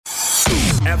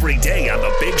every day on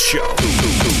The Big Show.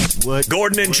 What?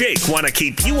 Gordon and Jake want to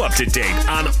keep you up to date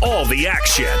on all the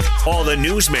action, all the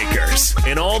newsmakers,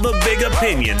 and all the big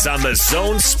opinions on the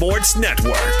Zone Sports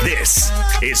Network. This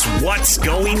is What's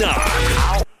Going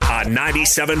On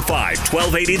 97.5,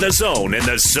 1280 The Zone and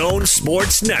the Zone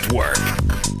Sports Network.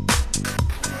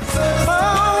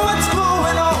 What's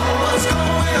going on? What's going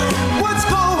on? What's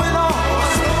going on?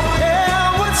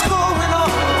 Yeah, what's going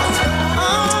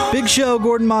on? Big Show,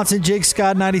 Gordon Monson, Jake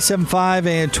Scott, 97.5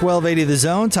 and 1280 The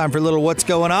Zone. Time for a little What's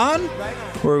Going On,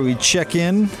 where we check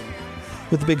in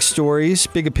with the big stories,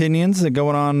 big opinions that are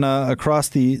going on across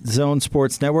the Zone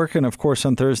Sports Network. And, of course,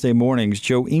 on Thursday mornings,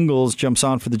 Joe Ingles jumps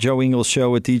on for the Joe Ingles Show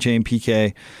with DJ and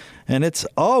PK. And it's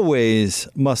always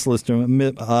must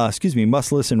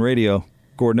listen radio,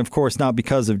 Gordon. Of course, not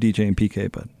because of DJ and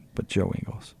PK, but Joe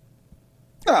Ingles.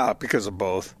 Because of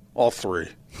both. All three.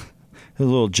 A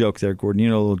little joke there, Gordon.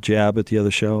 A little jab at the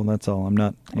other show. That's all. I'm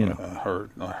not, I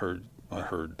heard.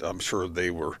 I'm sure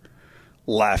they were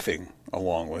laughing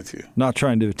along with you. Not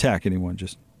trying to attack anyone,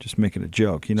 just making a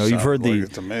joke. You've heard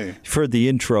you've heard the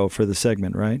intro for the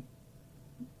segment, right?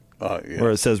 Yeah.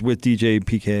 Where it says with DJ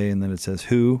PK and then it says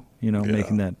who,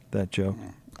 making that joke.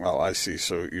 Oh, I see.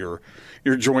 So you're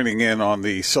joining in on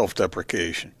the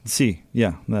self-deprecation.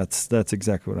 Yeah, that's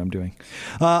exactly what I'm doing.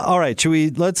 All right,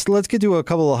 let's get to a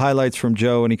couple of highlights from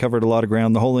Joe, and he covered a lot of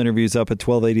ground. The whole interview's up at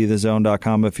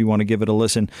 1280thezone.com if you want to give it a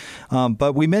listen.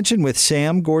 But we mentioned with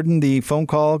Sam Gordon the phone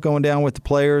call going down with the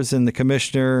players and the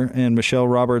commissioner and Michelle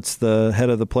Roberts, the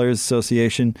head of the Players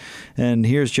Association. And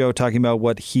here's Joe talking about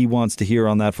what he wants to hear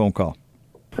on that phone call.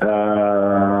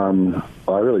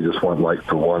 I really just want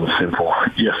for one simple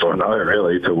yes or no,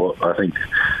 really, to what I think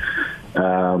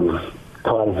kind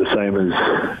of the same as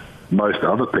most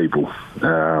other people.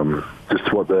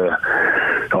 Just what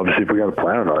obviously if we're going to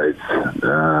play or not, it's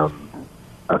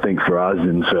I think for us,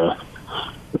 and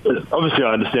obviously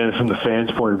I understand it from the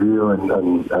fans' point of view,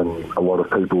 and a lot of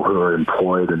people who are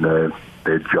employed and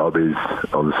their job is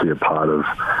obviously a part of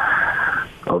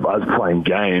us playing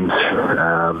games.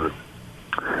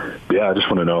 I just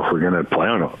want to know if we're going to play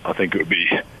or not. I think it would be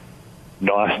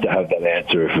nice to have that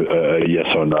answer, if yes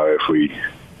or no,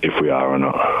 if we are or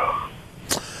not.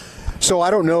 So I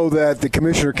don't know that the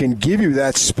commissioner can give you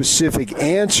that specific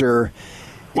answer.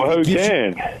 Well, who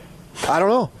can? I don't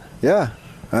know. Yeah,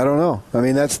 I don't know. I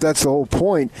mean, that's the whole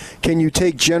point. Can you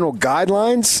take general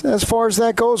guidelines as far as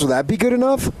that goes? Will that be good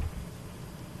enough?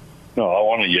 No, I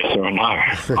want a yes or a no.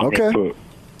 Okay.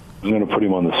 I'm going to put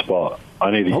him on the spot. I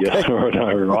need a yes or a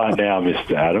no right now,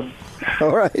 Mr. Adam.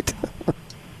 All right.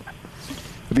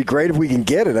 It'd be great if we can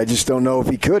get it. I just don't know if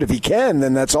he could. If he can,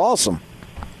 then that's awesome.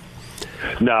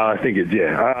 No, I think it's,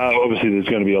 obviously there's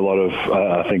going to be a lot of,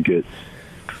 I think it's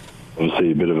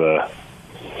obviously a bit of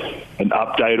an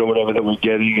update or whatever that we're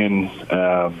getting, and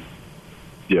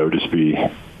it'll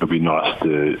be nice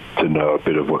to know a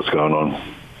bit of what's going on.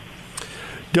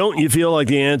 Don't you feel like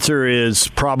the answer is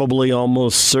probably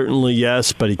almost certainly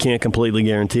yes, but he can't completely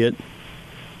guarantee it?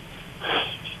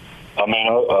 I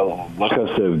mean, like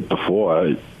I said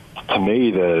before, to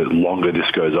me, the longer this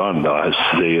goes on, I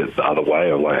see it the other way,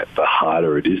 the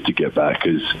harder it is to get back,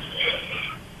 because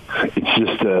it's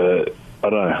just, I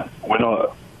don't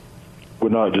know, we're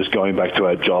not just going back to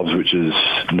our jobs, which is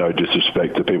no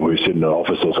disrespect to people who sit in an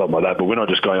office or something like that, but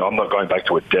I'm not going back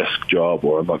to a desk job,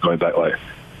 or I'm not going back,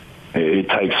 it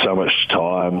takes so much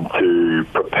time to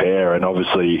prepare, and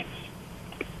obviously,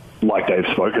 like they've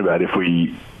spoken about, if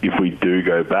we do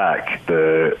go back,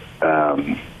 the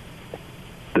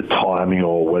timing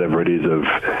or whatever it is of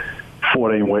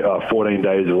 14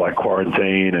 days of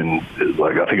quarantine, and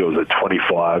I think it was a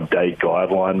 25-day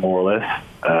guideline more or less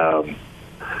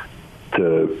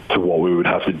to what we would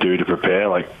have to do to prepare.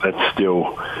 That's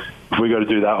still, if we got to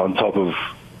do that on top of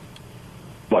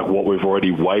what we've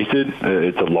already waited,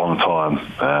 it's a long time.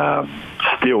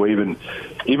 Still, even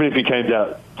if he came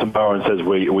out tomorrow and says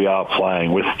we are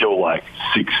playing, we're still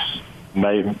 6,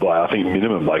 maybe I think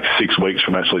minimum 6 weeks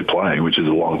from actually playing, which is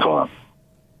a long time.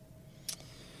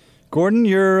 Gordon,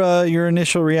 your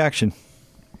initial reaction?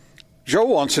 Joe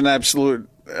wants an absolute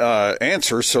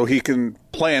answer so he can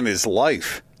plan his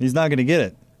life. He's not going to get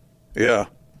it. Yeah,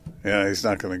 he's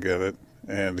not going to get it,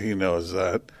 and he knows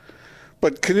that.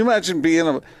 But can you imagine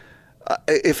being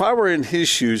if I were in his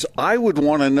shoes, I would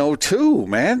want to know too,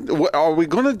 man. Are we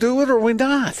going to do it or are we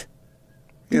not?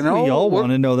 We all want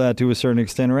to know that to a certain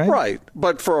extent, right? Right.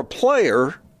 But for a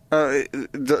player,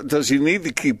 does he need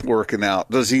to keep working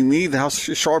out? How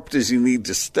sharp does he need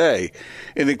to stay?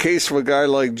 In the case of a guy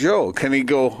like Joe, can he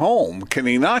go home? Can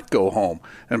he not go home?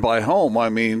 And by home, I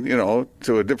mean,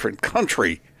 to a different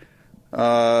country.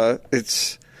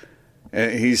 He's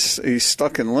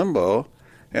stuck in limbo.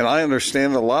 And I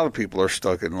understand a lot of people are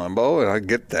stuck in limbo, and I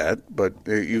get that. But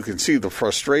you can see the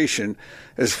frustration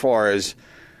as far as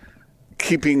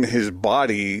keeping his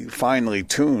body finely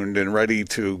tuned and ready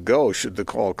to go should the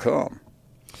call come.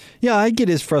 Yeah, I get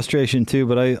his frustration too,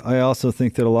 but I also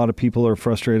think that a lot of people are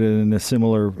frustrated in a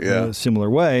similar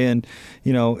way. And,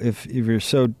 if you're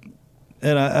so,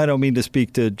 and I don't mean to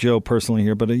speak to Joe personally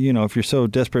here, but, if you're so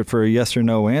desperate for a yes or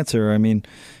no answer, I mean,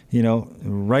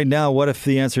 right now, what if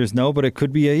the answer is no, but it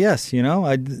could be a yes,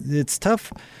 It's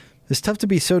tough. It's tough to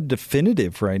be so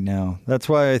definitive right now. That's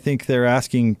why I think they're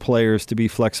asking players to be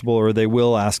flexible, or they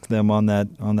will ask them on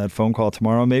that phone call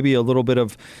tomorrow. Maybe a little bit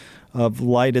of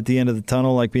light at the end of the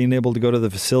tunnel, like being able to go to the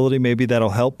facility. Maybe that'll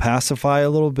help pacify a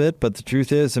little bit. But the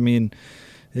truth is, I mean,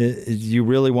 you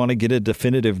really want to get a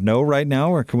definitive no right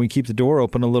now, or can we keep the door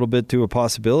open a little bit to a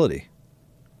possibility?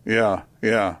 Yeah.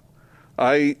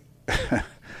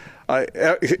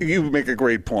 You make a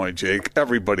great point, Jake.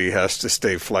 Everybody has to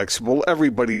stay flexible.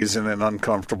 Everybody is in an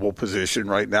uncomfortable position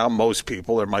right now. Most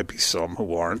people, there might be some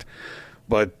who aren't,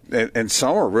 but and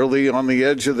some are really on the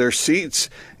edge of their seats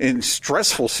in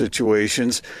stressful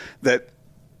situations that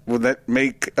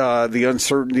make the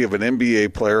uncertainty of an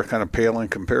NBA player kind of pale in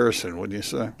comparison, wouldn't you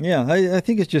say? Yeah, I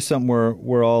think it's just something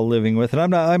we're all living with,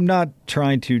 and I'm not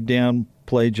trying to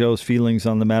downplay Joe's feelings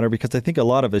on the matter, because I think a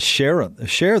lot of us share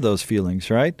those feelings,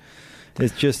 right?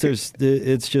 It's just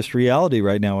it's just reality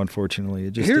right now, unfortunately.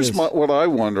 It just is. What I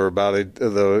wonder about it,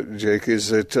 though, Jake, is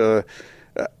that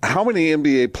how many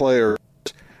NBA players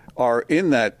are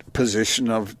in that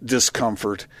position of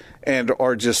discomfort and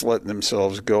are just letting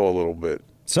themselves go a little bit?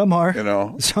 Some are.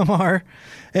 Some are.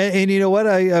 And you know what?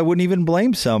 I wouldn't even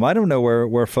blame some. I don't know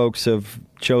where folks have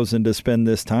chosen to spend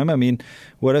this time. I mean,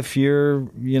 what if your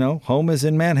home is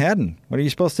in Manhattan? What are you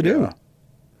supposed to do? Yeah.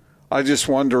 I just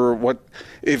wonder what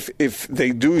if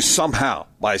they do somehow,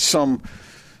 by some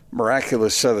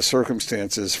miraculous set of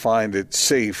circumstances, find it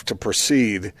safe to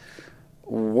proceed.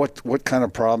 What kind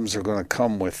of problems are going to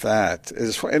come with that?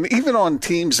 And even on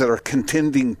teams that are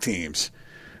contending teams,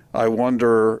 I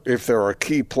wonder if there are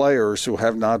key players who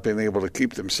have not been able to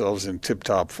keep themselves in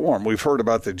tip-top form. We've heard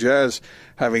about the Jazz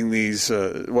having these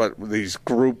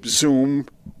group Zoom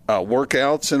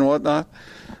workouts and whatnot.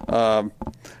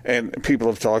 And people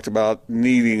have talked about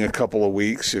needing a couple of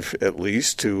weeks, if at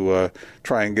least, to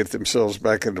try and get themselves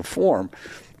back into form.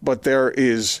 But there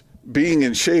is being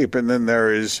in shape, and then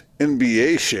there is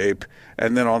NBA shape,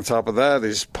 and then on top of that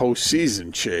is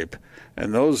postseason shape.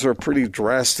 And those are pretty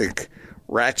drastic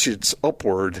ratchets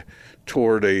upward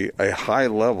toward a high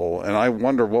level. And I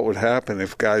wonder what would happen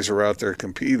if guys are out there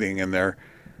competing and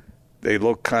they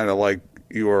look kind of like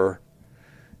your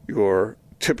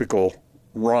typical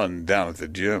run down at the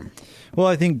gym. Well,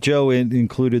 I think Joe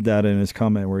included that in his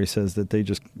comment where he says that they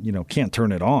just can't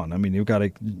turn it on. I mean, you've got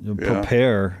to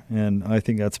prepare, and I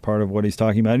think that's part of what he's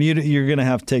talking about. And you're going to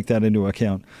have to take that into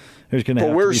account. There's going to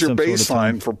have where's to be your some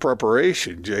baseline for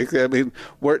preparation, Jake? I mean,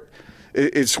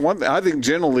 it's one. I think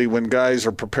generally when guys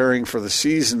are preparing for the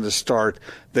season to start,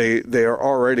 they are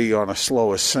already on a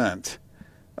slow ascent.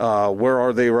 Where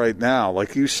are they right now?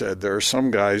 Like you said, there are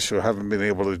some guys who haven't been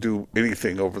able to do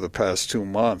anything over the past 2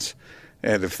 months.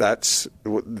 And if that's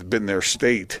been their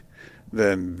state,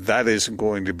 then that isn't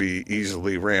going to be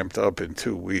easily ramped up in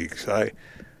 2 weeks.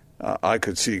 I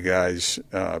could see guys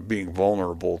being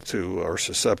vulnerable to or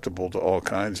susceptible to all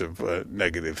kinds of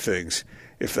negative things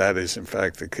if that is in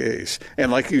fact the case.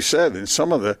 And like you said, in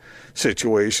some of the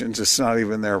situations, it's not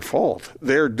even their fault.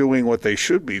 They're doing what they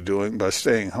should be doing by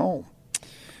staying home.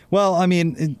 Well, I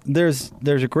mean, there's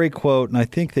a great quote, and I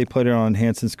think they put it on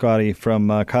Hanson Scotty from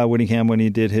Kyle Whittingham when he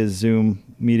did his Zoom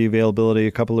media availability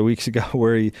a couple of weeks ago,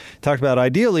 where he talked about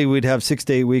ideally we'd have 6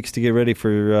 to 8 weeks to get ready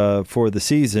for the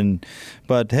season.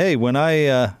 But hey, when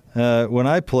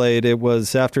I played, it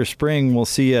was after spring. We'll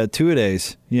see you 2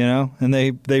 days, and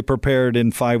they prepared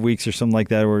in 5 weeks or something like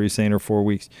that, where he's saying, or 4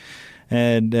 weeks.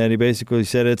 And he basically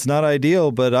said, it's not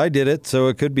ideal, but I did it, so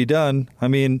it could be done. I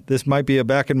mean, this might be a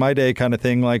back in my day kind of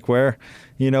thing, like where,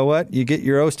 you know what, you get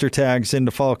your Oster tags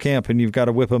into fall camp and you've got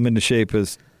to whip them into shape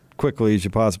as quickly as you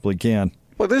possibly can.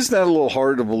 But isn't that a little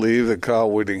hard to believe that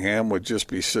Kyle Whittingham would just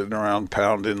be sitting around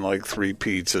pounding like 3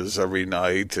 pizzas every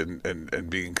night and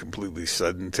being completely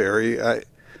sedentary?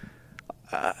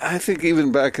 I think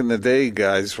even back in the day,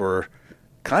 guys were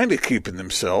kind of keeping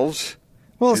themselves.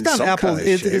 Well, it's not apples.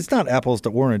 It's not apples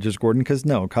to oranges, Gordon. Because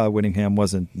no, Kyle Whittingham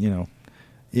wasn't.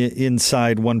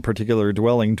 inside one particular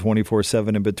dwelling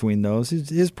 24/7 in between those.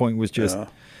 His point was just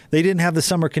they didn't have the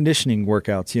summer conditioning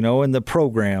workouts, and the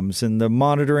programs and the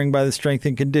monitoring by the strength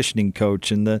and conditioning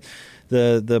coach and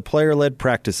the player-led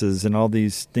practices and all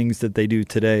these things that they do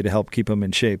today to help keep them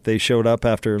in shape. They showed up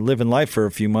after living life for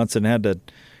a few months and had to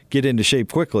get into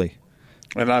shape quickly.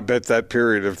 And I bet that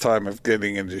period of time of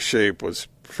getting into shape was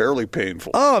fairly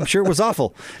painful. Oh, I'm sure it was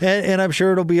awful. And I'm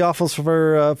sure it'll be awful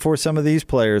for some of these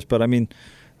players. But, I mean,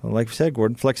 like we said,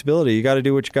 Gordon, flexibility. You got to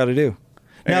do what you got to do.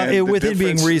 Now, within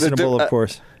being reasonable, of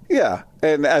course. Yeah,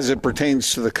 and as it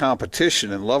pertains to the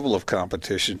competition and level of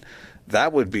competition,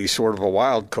 that would be sort of a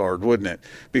wild card, wouldn't it?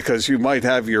 Because you might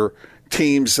have your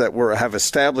teams that have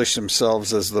established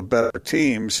themselves as the better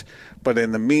teams, but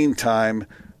in the meantime,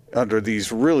 under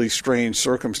these really strange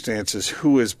circumstances,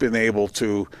 who's been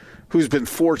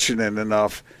fortunate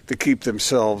enough to keep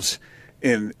themselves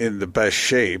in the best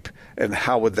shape, and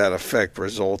how would that affect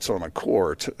results on a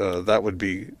court? That would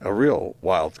be a real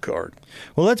wild card.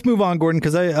 Well, let's move on, Gordon,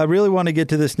 because I really want to get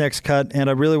to this next cut, and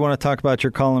I really want to talk about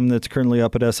your column that's currently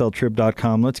up at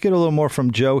sltrib.com. Let's get a little more from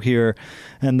Joe here,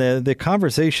 and the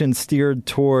conversation steered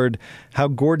toward how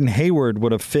Gordon Hayward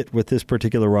would have fit with this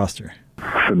particular roster.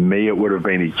 For me, it would have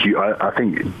been I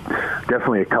think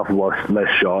definitely a couple less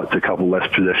shots, a couple less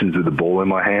possessions with the ball in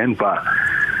my hand, but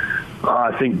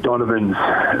I think Donovan's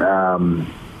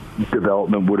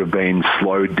development would have been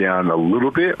slowed down a little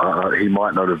bit. He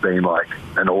might not have been like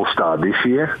an all-star this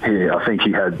year. I think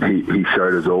he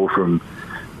showed us all from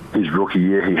his rookie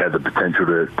year he had the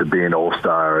potential to be an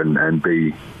all-star and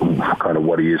be kind of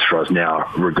what he is for us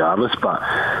now regardless. But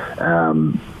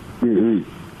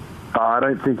I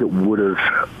don't think it would have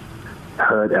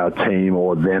hurt our team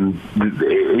or them,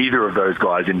 either of those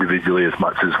guys individually, as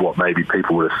much as what maybe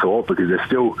people would have thought, because they're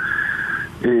still,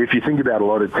 if you think about a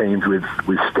lot of teams with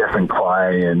Steph and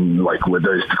Clay and like with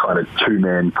those kind of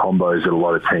two-man combos that a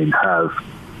lot of teams have,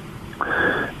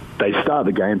 they start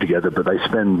the game together, but they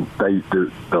spend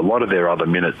a lot of their other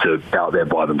minutes are out there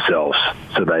by themselves.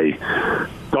 So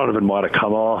Donovan might have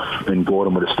come off and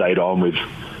Gordon would have stayed on with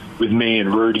me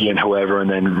and Rudy and whoever, and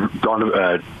then Gordon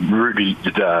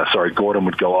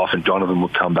would go off and Donovan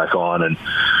would come back on, and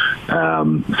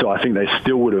so I think they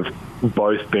still would have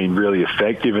both been really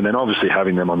effective, and then obviously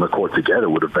having them on the court together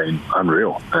would have been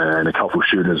unreal, and a couple of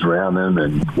shooters around them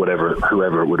and whoever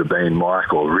it would have been,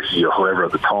 Mike or Ricky or whoever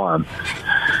at the time.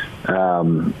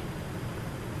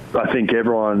 I think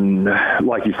everyone,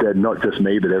 like you said, not just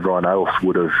me, but everyone else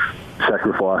would have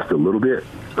sacrificed a little bit.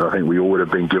 I think we all would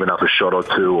have been given up a shot or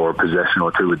two or a possession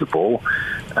or two with the ball.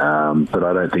 But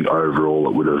I don't think overall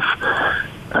it would have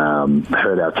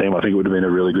hurt our team. I think it would have been a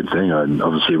really good thing. And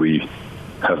obviously we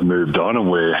have moved on and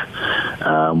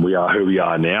we are who we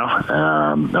are now.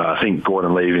 I think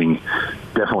Gordon leaving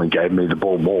definitely gave me the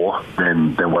ball more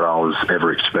than what I was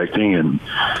ever expecting. And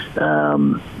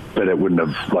but it wouldn't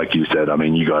have, like you said, I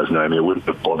mean, you guys know me, it wouldn't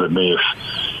have bothered me if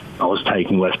I was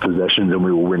taking less possessions and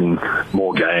we were winning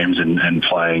more games and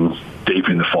playing deep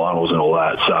in the finals and all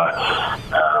that. So,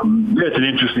 it's an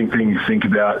interesting thing to think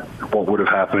about what would have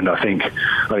happened. I think,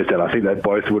 like I said, I think they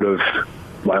both would have,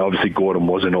 like obviously Gordon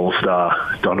was an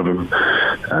all-star. Donovan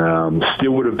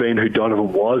still would have been who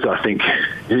Donovan was. I think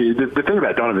the thing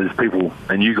about Donovan is people,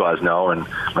 and you guys know, and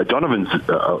like Donovan's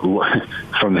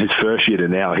from his first year to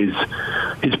now, his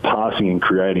passing and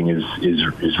creating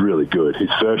is really good.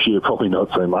 His first year probably not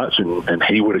so much, and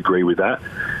he would agree with that.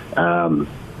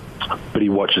 But he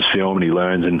watches film and he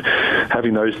learns, and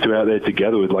having those two out there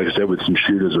together with, like I said, with some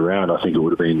shooters around, I think it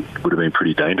would have been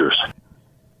pretty dangerous.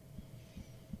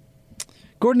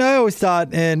 Gordon, I always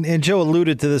thought, and Joe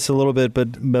alluded to this a little bit,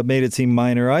 but made it seem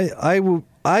minor.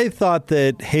 I thought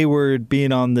that Hayward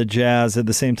being on the Jazz at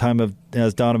the same time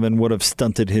as Donovan would have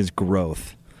stunted his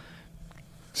growth.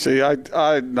 See,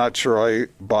 I'm not sure I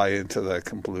buy into that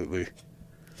completely.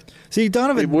 See,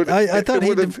 Donovan, I thought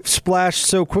he'd splashed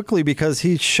so quickly because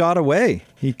he shot away.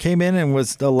 He came in and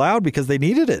was allowed because they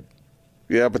needed it.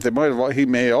 Yeah, but he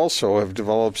may also have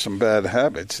developed some bad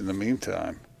habits in the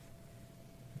meantime.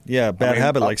 Yeah,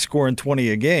 habit like scoring 20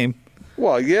 a game.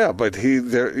 Well, yeah, but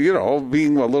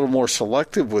being a little more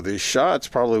selective with his shots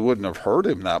probably wouldn't have hurt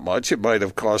him that much. It might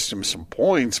have cost him some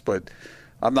points, but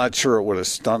I'm not sure it would have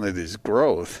stunted his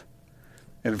growth.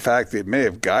 In fact, it may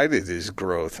have guided his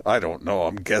growth. I don't know.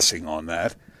 I'm guessing on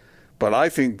that. But I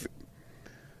think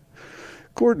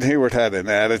Gordon Hayward had an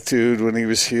attitude when he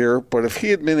was here, but if he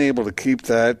had been able to keep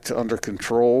that under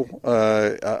control,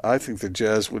 I think the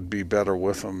Jazz would be better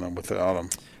with him than without him.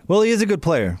 Well, he is a good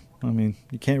player. I mean,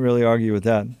 you can't really argue with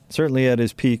that. Certainly at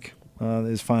his peak,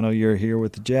 his final year here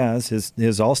with the Jazz,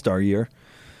 his All-Star year.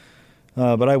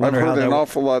 But I wonder I've how heard that an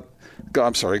awful lot.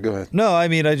 I'm sorry, go ahead. No, I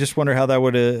mean, I just wonder how that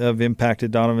would have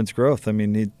impacted Donovan's growth. I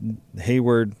mean,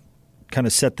 Hayward kind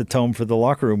of set the tone for the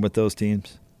locker room with those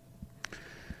teams.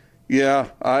 Yeah,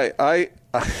 I've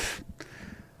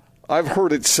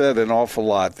heard it said an awful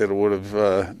lot that it would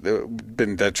have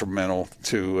been detrimental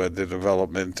to the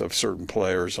development of certain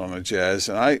players on the Jazz,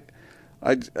 and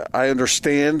I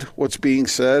understand what's being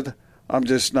said. I'm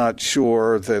just not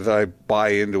sure that I buy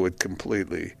into it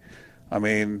completely. I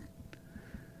mean,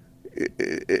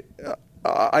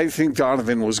 I think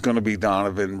Donovan was going to be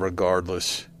Donovan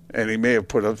regardless, and he may have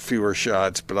put up fewer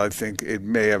shots, but I think it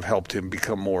may have helped him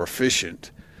become more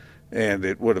efficient, and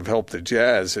it would have helped the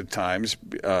Jazz at times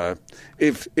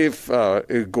if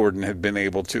Gordon had been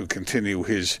able to continue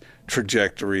his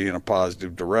trajectory in a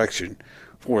positive direction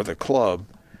for the club.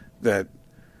 That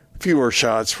fewer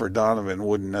shots for Donovan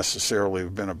wouldn't necessarily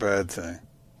have been a bad thing.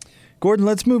 Gordon,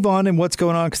 let's move on and what's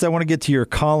going on, because I want to get to your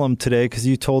column today because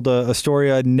you told a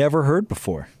story I'd never heard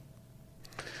before.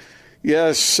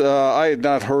 Yes, I had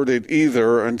not heard it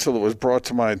either until it was brought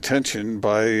to my attention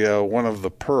by one of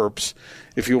the perps.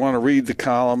 If you want to read the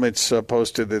column, it's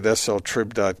posted at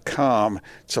sltrib.com.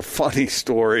 It's a funny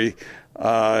story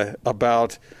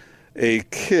about a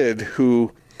kid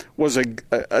who was a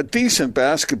decent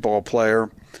basketball player,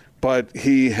 but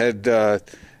he had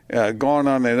gone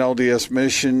on an LDS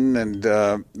mission and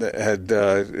had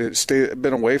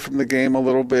been away from the game a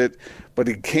little bit, but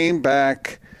he came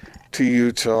back to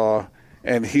Utah,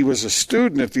 and he was a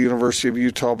student at the University of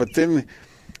Utah, but then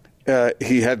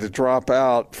he had to drop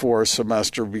out for a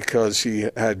semester because he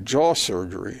had jaw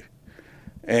surgery.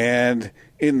 And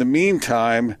in the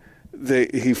meantime,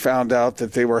 he found out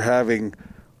that they were having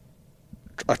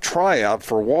a tryout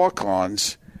for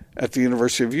walk-ons at the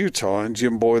University of Utah, and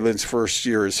Jim Boylan's first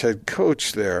year as head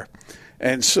coach there.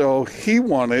 And so he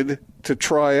wanted to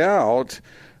try out,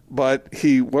 but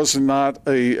he was not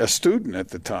a student at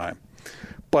the time.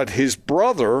 But his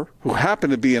brother, who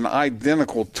happened to be an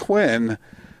identical twin,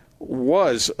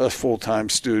 was a full-time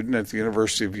student at the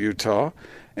University of Utah.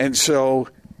 And so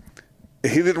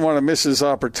he didn't want to miss his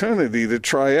opportunity to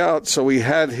try out, so he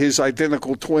had his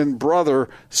identical twin brother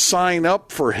sign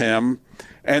up for him,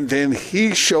 and then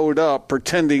he showed up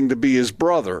pretending to be his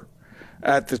brother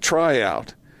at the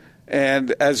tryout.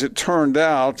 And as it turned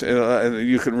out, and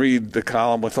you can read the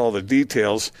column with all the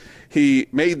details, he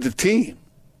made the team.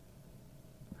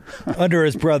 Under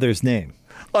his brother's name.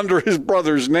 Under his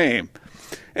brother's name.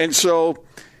 And so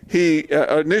he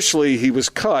initially he was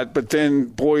cut, but then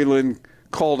Boylan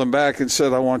called him back and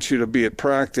said, I want you to be at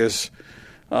practice.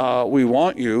 We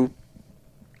want you.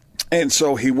 And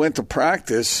so he went to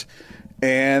practice,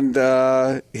 and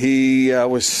he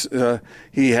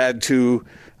had to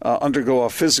undergo a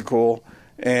physical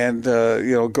and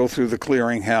go through the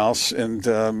clearinghouse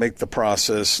and make the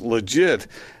process legit.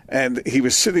 And he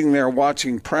was sitting there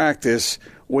watching practice,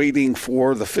 waiting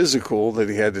for the physical that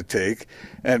he had to take.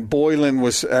 And Boylan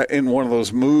was in one of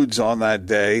those moods on that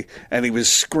day, and he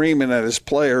was screaming at his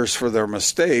players for their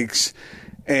mistakes.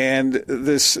 And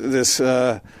this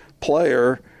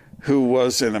player, who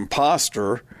was an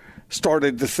imposter,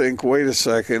 started to think, wait a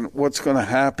second, what's going to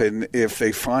happen if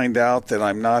they find out that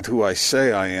I'm not who I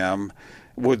say I am?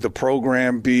 Would the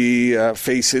program be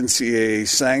face NCAA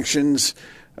sanctions?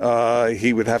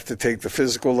 He would have to take the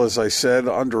physical, as I said,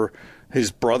 under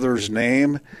his brother's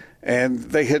name. And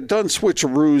they had done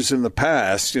switcheroos in the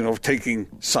past, taking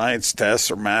science tests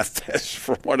or math tests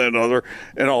for one another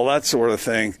and all that sort of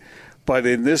thing. But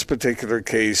in this particular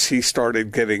case, he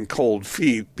started getting cold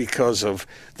feet because of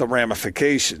the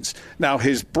ramifications. Now,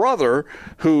 his brother,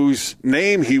 whose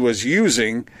name he was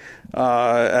using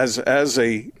as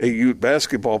a Ute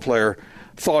basketball player,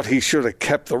 thought he should have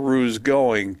kept the ruse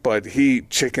going, but he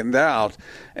chickened out.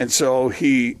 And so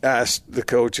he asked the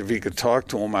coach if he could talk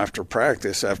to him after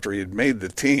practice, after he had made the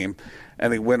team.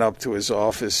 And he went up to his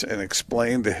office and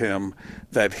explained to him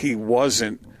that he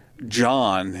wasn't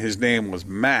John. His name was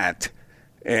Matt,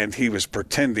 and he was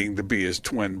pretending to be his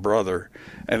twin brother.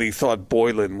 And he thought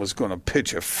Boylan was going to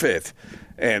pitch a fit,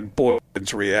 and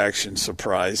Boylan's reaction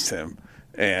surprised him.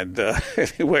 And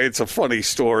anyway, it's a funny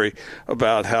story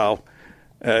about how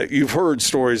you've heard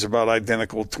stories about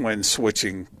identical twins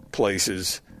switching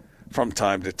places from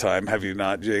time to time. Have you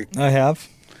not, Jake? I have.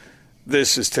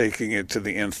 This is taking it to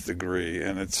the nth degree,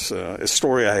 and it's a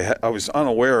story I was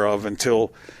unaware of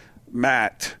until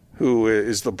Matt, who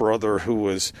is the brother who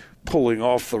was pulling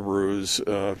off the ruse,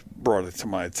 brought it to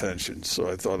my attention.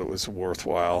 So I thought it was a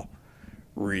worthwhile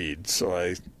read, so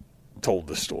I told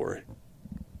the story.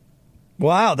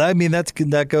 Wow,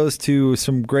 that goes to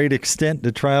some great extent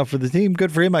to try out for the team.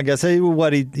 Good for him, I guess. Hey,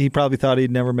 he probably thought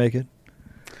he'd never make it.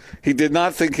 He did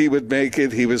not think he would make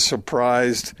it. He was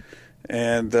surprised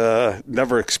and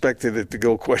never expected it to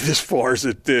go quite as far as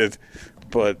it did.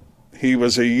 But he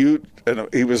was a Ute, and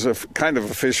he was kind of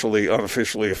officially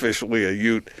a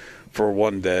Ute for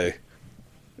one day,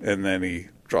 and then he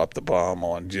dropped the bomb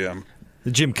on Jim.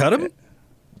 Did Jim cut him?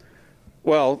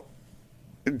 Well,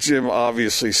 Jim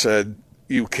obviously said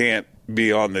you can't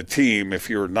be on the team if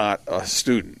you're not a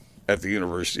student at the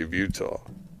University of Utah.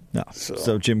 No,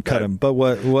 so Jim cut him. But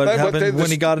what happened when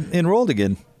he got enrolled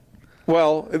again?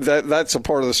 Well, that's a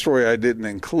part of the story I didn't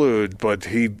include. But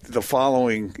the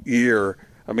following year,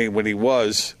 when he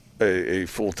was a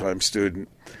full-time student,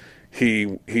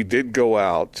 he did go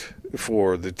out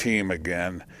for the team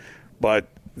again. But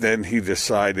then he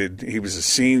decided he was a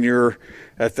senior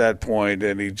at that point,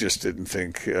 and he just didn't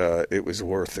think it was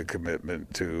worth the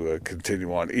commitment to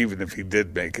continue on. Even if he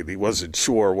did make it, he wasn't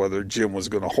sure whether Jim was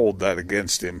going to hold that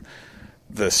against him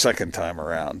the second time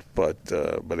around. But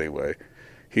anyway,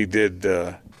 he did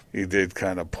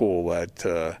kind of pull that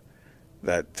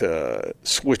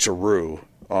switcheroo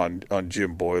on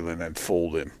Jim Boylan and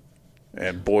fooled him.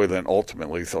 And Boylan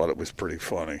ultimately thought it was pretty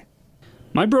funny.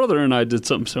 My brother and I did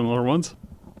something similar once.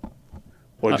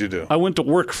 What'd you do? I went to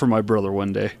work for my brother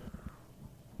one day.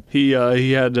 He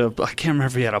had I can't remember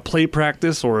if he had a play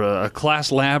practice or a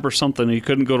class lab or something. He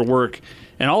couldn't go to work,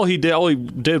 and all he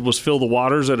did was fill the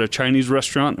waters at a Chinese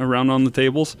restaurant around on the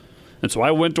tables. And so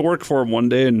I went to work for him one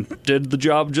day and did the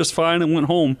job just fine and went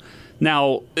home.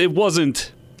 Now, it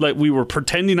wasn't like we were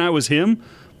pretending I was him,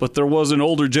 but there was an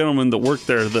older gentleman that worked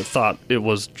there that thought it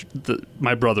was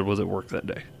my brother was at work that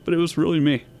day. But it was really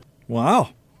me. Wow.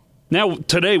 Now,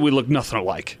 today, we look nothing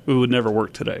alike. We would never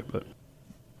work today. But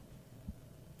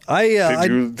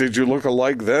Did you look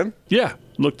alike then? Yeah,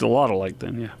 looked a lot alike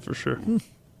then, yeah, for sure.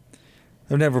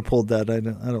 I've never pulled that. I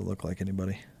don't look like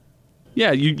anybody.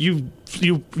 Yeah, you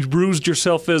bruised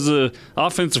yourself as a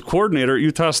offensive coordinator at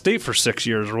Utah State for 6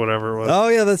 years or whatever it was. Oh,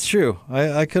 yeah, that's true.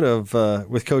 I could have,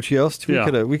 with Coach Yost,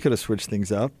 we could have switched things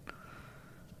out.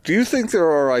 Do you think there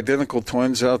are identical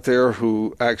twins out there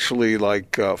who actually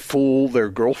fool their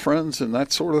girlfriends and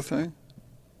that sort of thing?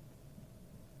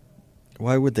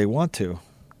 Why would they want to?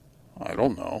 I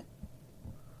don't know.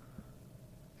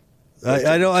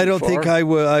 I don't think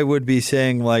I would be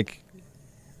saying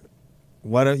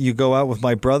why don't you go out with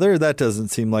my brother? That doesn't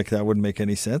seem like that would make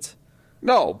any sense.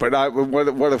 No, but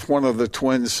what if one of the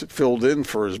twins filled in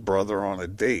for his brother on a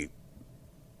date?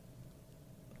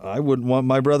 I wouldn't want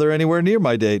my brother anywhere near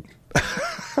my date.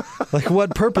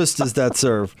 What purpose does that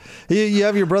serve? You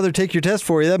have your brother take your test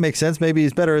for you. That makes sense. Maybe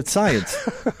he's better at science.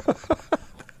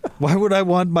 Why would I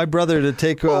want my brother to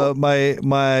take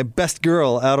my best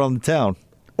girl out on the town?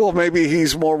 Well, maybe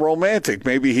he's more romantic.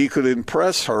 Maybe he could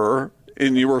impress her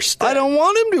in your stead. I don't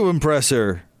want him to impress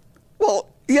her. Well,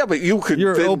 yeah, but you could.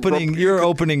 You're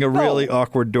opening a really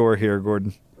awkward door here,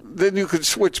 Gordon. Then you could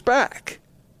switch back.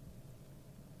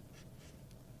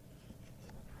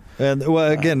 And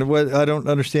again, I don't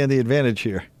understand the advantage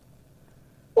here.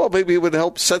 Well, maybe it would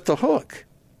help set the hook.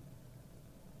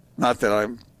 Not that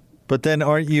I'm. But then,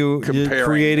 aren't you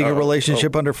creating a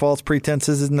relationship under false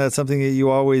pretenses? Isn't that something that you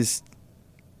always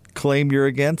claim you're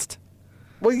against?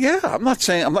 Well, yeah. I'm not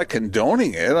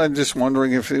condoning it. I'm just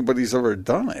wondering if anybody's ever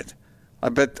done it. I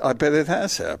bet it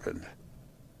has happened.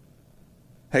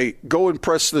 Hey, go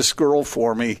impress this girl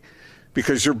for me,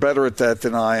 because you're better at that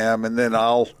than I am, and then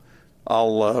I'll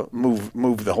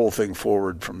move the whole thing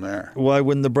forward from there. Why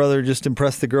wouldn't the brother just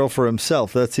impress the girl for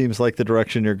himself? That seems like the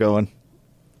direction you're going.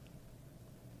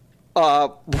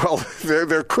 Well,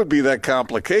 there could be that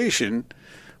complication,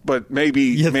 but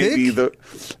maybe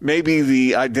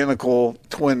the identical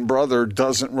twin brother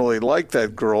doesn't really like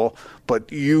that girl,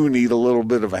 but you need a little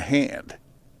bit of a hand.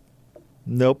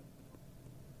 Nope.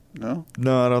 No?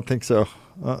 No, I don't think so.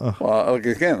 Well,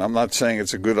 again, I'm not saying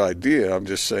it's a good idea. I'm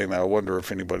just saying I wonder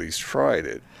if anybody's tried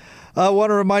it. I want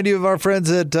to remind you of our friends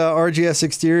at RGS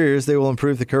Exteriors. They will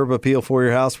improve the curb appeal for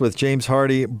your house with James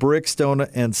Hardy brick, stone,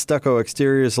 and stucco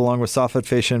exteriors, along with soffit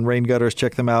fascia and rain gutters.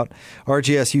 Check them out.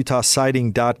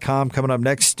 RGSUtahSiding.com. Coming up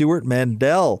next, Stewart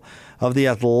Mandel of the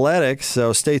Athletics.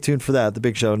 So stay tuned for that. The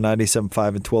Big Show, 97.5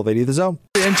 and 1280 The Zone.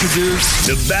 Introduce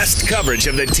the best coverage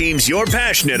of the teams you're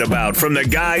passionate about from the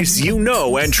guys you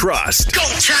know and trust. Go,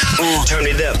 turn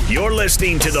it up. You're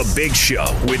listening to The Big Show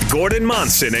with Gordon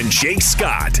Monson and Jake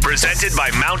Scott. Presented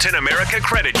by Mountain America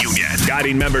Credit Union.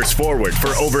 Guiding members forward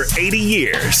for over 80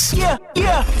 years. Yeah.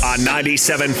 On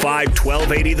 97.5,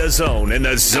 1280 The Zone and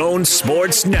the Zone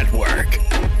Sports Network.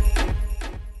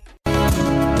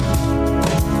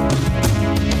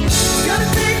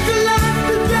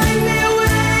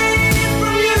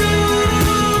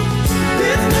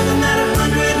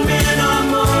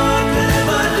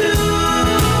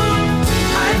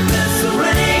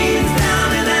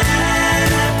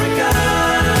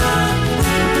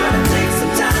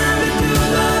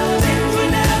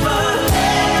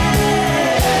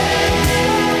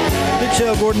 Big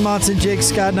Show, Gordon Monson, Jake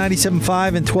Scott,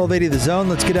 97.5 and 1280 The Zone.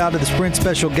 Let's get out of the Sprint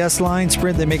special guest line.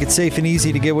 Sprint, they make it safe and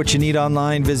easy to get what you need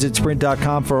online. Visit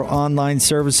sprint.com for online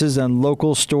services and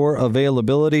local store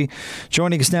availability.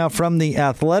 Joining us now from The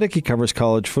Athletic, he covers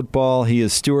college football. He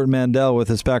is Stewart Mandel with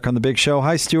us back on the Big Show.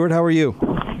 Hi, Stewart. How are you?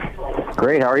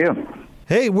 Great. How are you?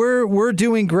 Hey, we're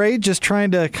doing great, just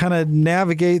trying to kind of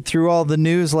navigate through all the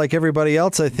news like everybody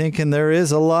else, I think, and there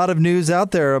is a lot of news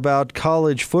out there about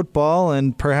college football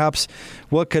and perhaps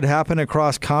what could happen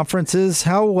across conferences.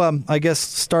 How, I guess,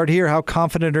 start here, how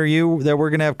confident are you that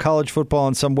we're going to have college football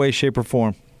in some way, shape, or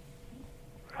form?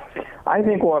 I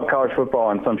think we'll have college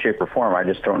football in some shape or form. I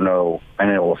just don't know when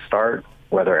it will start,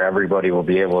 whether everybody will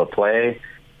be able to play,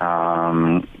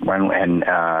 when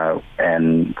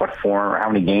and what form, how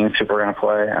many games people are going to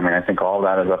play. I mean, I think all of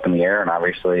that is up in the air and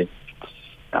obviously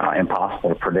impossible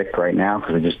to predict right now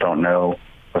because we just don't know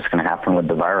what's going to happen with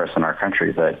the virus in our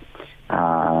country. But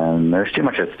there's too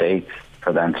much at stake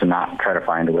for them to not try to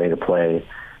find a way to play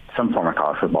some form of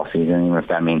college football season, even if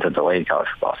that means a delayed college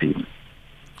football season.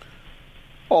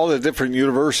 All the different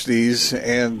universities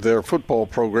and their football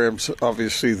programs,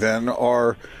 obviously, then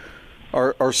are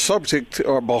subject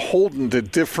or beholden to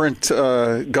different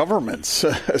governments,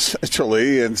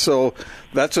 essentially. And so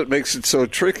that's what makes it so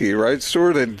tricky, right,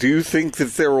 Stewart? And do you think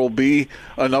that there will be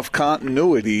enough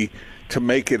continuity to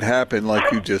make it happen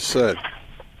like you just said?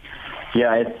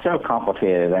 Yeah, it's so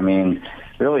complicated. I mean,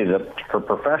 really, for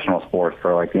professional sports,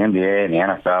 for like the NBA and the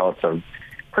NFL, it's a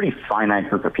pretty finite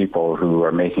group of people who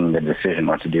are making the decision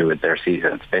what to do with their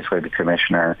season. It's basically the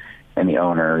commissioner and the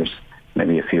owners,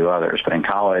 maybe a few others. But in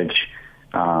college,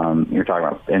 you're talking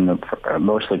about in the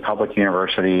mostly public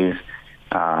universities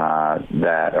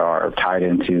that are tied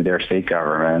into their state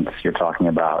governments. You're talking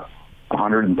about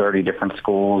 130 different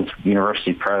schools,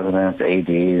 university presidents,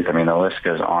 ADs. I mean, the list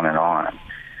goes on and on.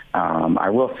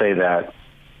 I will say that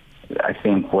I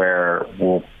think where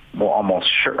we'll almost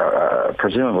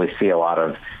presumably see a lot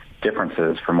of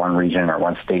differences from one region or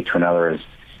one state to another is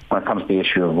when it comes to the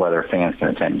issue of whether fans can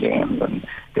attend games. And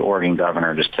the Oregon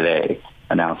governor just today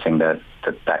announcing that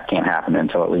can't happen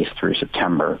until at least through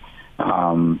September.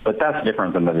 But that's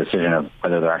different than the decision of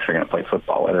whether they're actually going to play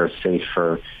football, whether it's safe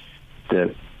for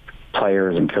the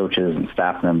players and coaches and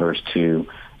staff members to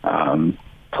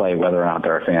play, whether or not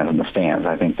there are fans in the stands.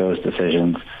 I think those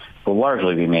decisions will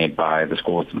largely be made by the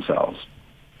schools themselves.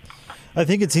 I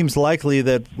think it seems likely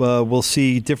that we'll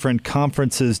see different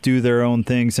conferences do their own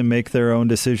things and make their own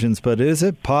decisions. But is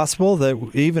it possible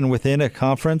that even within a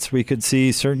conference we could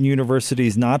see certain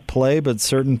universities not play, but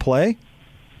certain play?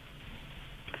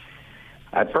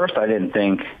 At first, I didn't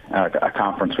think a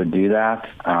conference would do that.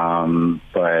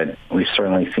 But we've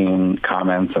certainly seen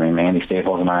comments. I mean, Andy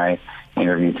Staples and I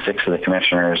interviewed 6 of the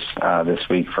commissioners this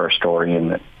week for a story,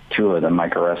 and 2 of them,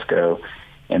 Mike Oresco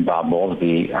and Bob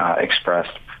Bowlesby,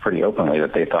 expressed pretty openly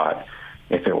that they thought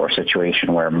if it were a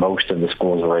situation where most of the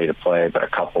schools were ready to play but a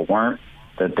couple weren't,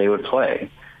 that they would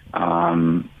play.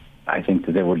 I think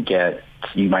that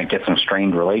you might get some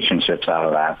strained relationships out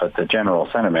of that, but the general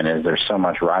sentiment is there's so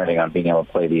much riding on being able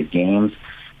to play these games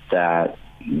that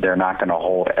they're not going to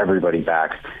hold everybody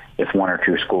back if 1 or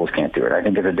 2 schools can't do it. I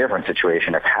think it's a different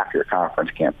situation if half your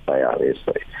conference can't play,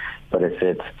 obviously. But if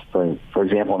it's, for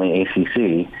example, in the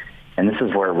ACC, and this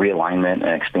is where realignment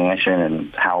and expansion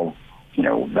and how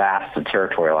vast the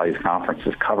territory a lot of these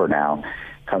conferences cover now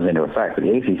comes into effect. But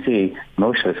the ACC,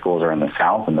 most of the schools are in the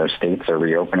South, and those states are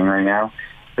reopening right now.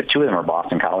 But 2 of them are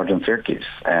Boston College and Syracuse,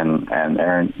 and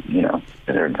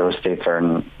those states are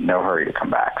in no hurry to come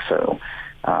back. So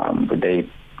would they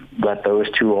let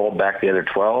those 2 hold back the other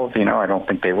 12? I don't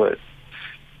think they would.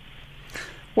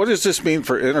 What does this mean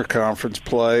for interconference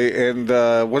play, and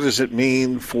what does it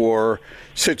mean for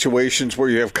situations where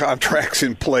you have contracts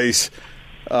in place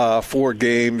for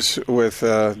games with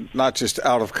not just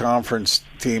out-of-conference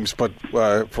teams, but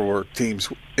for teams,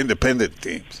 independent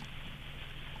teams?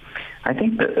 I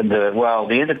think the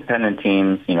independent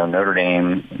teams, Notre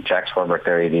Dame, Jack Swarbrick,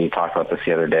 their AD, talked about this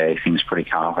the other day, seems pretty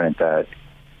confident that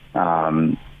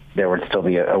there would still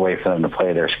be a way for them to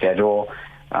play their schedule.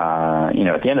 At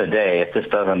the end of the day, if this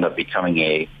does end up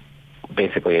becoming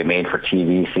basically a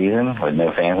made-for-TV season with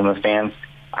no fans in the stands,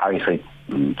 obviously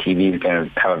TV is going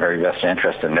to have a very vested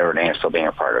interest in Notre Dame still being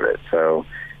a part of it. So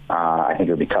I think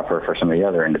it would be tougher for some of the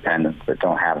other independents that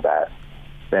don't have that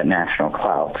national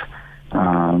clout.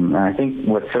 And I think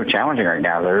what's so challenging right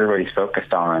now is that everybody's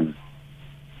focused on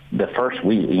the first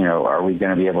week. Are we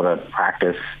going to be able to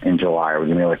practice in July? Are we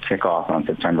going to be able to kick off on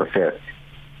September 5th?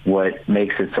 What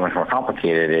makes it so much more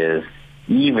complicated is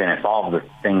even if all of the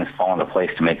things fall into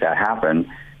place to make that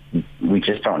happen, we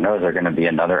just don't know. Is there going to be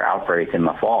another outbreak in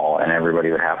the fall, and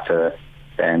everybody would have to,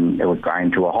 then it would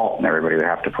grind to a halt, and everybody would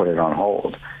have to put it on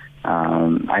hold.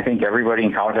 I think everybody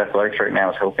in college athletics right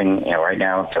now is hoping, right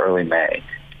now it's early May.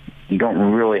 You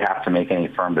don't really have to make any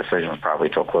firm decisions probably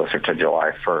till closer to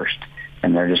July 1st.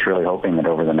 And they're just really hoping that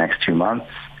over the next 2 months,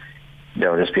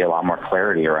 there'll just be a lot more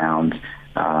clarity around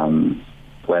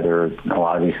whether a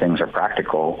lot of these things are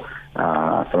practical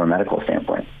from a medical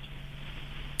standpoint.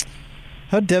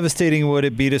 How devastating would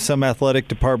it be to some athletic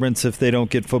departments if they don't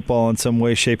get football in some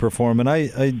way, shape, or form? And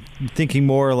I'm thinking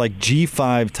more like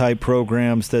G5 type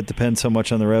programs that depend so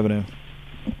much on the revenue.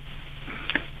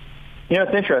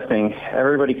 It's interesting.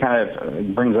 Everybody kind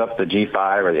of brings up the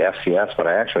G5 or the FCS, but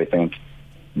I actually think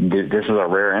this is a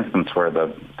rare instance where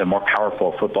the more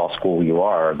powerful football school you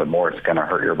are, the more it's going to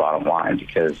hurt your bottom line.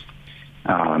 Because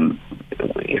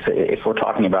if we're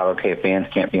talking about, okay, fans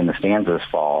can't be in the stands this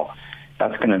fall,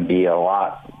 that's going to be a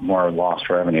lot more lost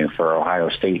revenue for Ohio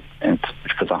State, and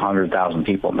which puts 100,000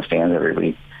 people in the stands every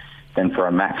week, than for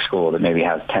a MAC school that maybe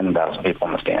has 10,000 people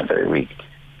in the stands every week.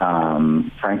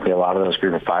 Frankly, a lot of those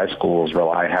Group of 5 schools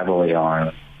rely heavily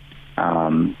on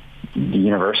the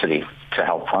university to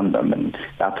help fund them, and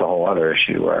that's a whole other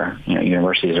issue where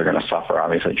universities are going to suffer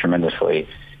obviously tremendously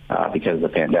because of the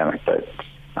pandemic. But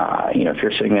if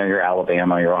you're sitting there, you're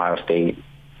Alabama, you're Ohio State,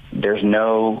 there's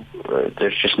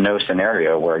just no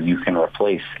scenario where you can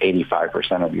replace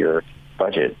 85% of your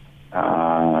budget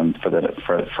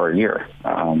for a year.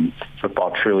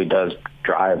 Football truly does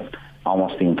drive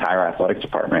almost the entire athletic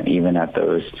department, even at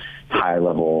those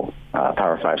high-level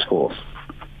Power 5 schools.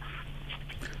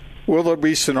 Will there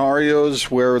be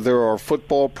scenarios where there are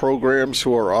football programs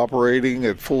who are operating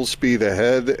at full speed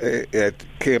ahead at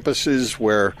campuses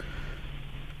where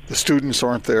the students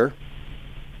aren't there?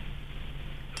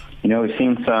 We've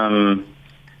seen some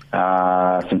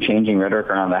changing rhetoric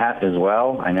around that as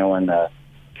well. I know when the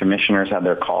commissioners had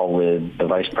their call with the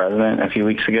vice president a few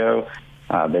weeks ago,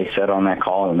 they said on that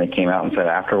call, and they came out and said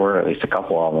afterward, at least a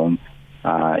couple of them,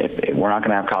 if we're not going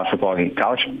to have college football games,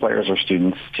 college players are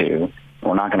students too.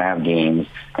 We're not going to have games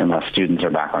unless students are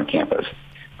back on campus.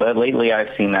 But lately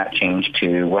I've seen that change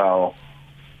to, well,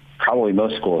 probably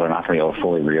most schools are not going to be able to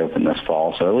fully reopen this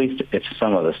fall, so at least if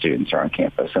some of the students are on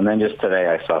campus. And then just today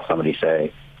I saw somebody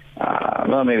say,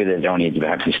 well, maybe they don't need to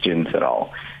have these students at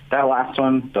all. That last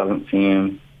one doesn't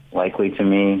seem likely to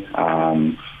me.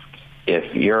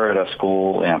 If you're at a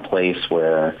school in a place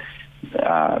where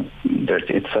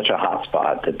it's such a hot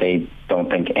spot that they don't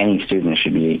think any student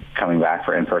should be coming back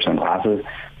for in-person classes,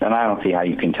 then I don't see how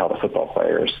you can tell the football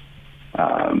players,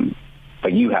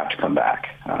 but you have to come back.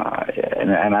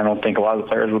 And I don't think a lot of the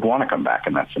players would want to come back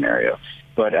in that scenario.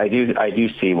 But I do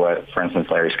see what, for instance,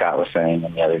 Larry Scott was saying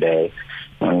the other day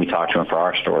when we talked to him for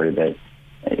our story, that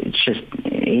it's just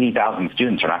 80,000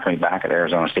 students are not going to be back at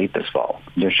Arizona State this fall.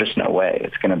 There's just no way.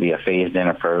 It's going to be a phased-in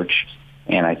approach.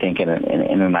 And I think in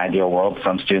an ideal world,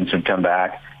 some students would come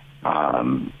back.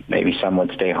 Maybe some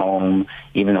would stay home.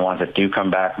 Even the ones that do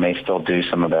come back may still do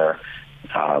some of their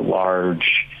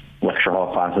large lecture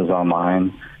hall classes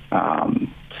online.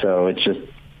 So it's just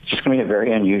going to be a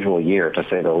very unusual year, to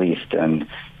say the least. And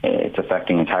it's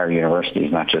affecting entire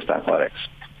universities, not just athletics.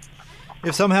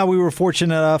 If somehow we were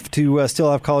fortunate enough to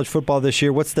still have college football this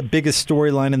year, what's the biggest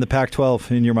storyline in the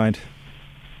Pac-12 in your mind?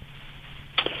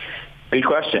 Good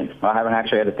question. Well, I haven't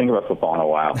actually had to think about football in a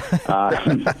while.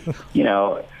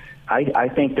 I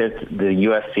think that the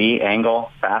USC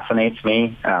angle fascinates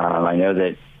me. I know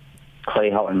that Clay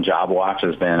Helton Job Watch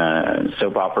has been a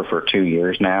soap opera for 2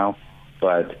 years now.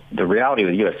 But the reality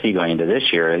with USC going into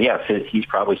this year, yes, he's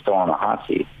probably still on the hot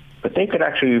seat. But they could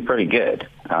actually be pretty good.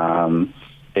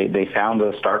 They found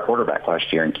a star quarterback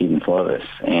last year in Keaton Slovis,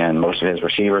 and most of his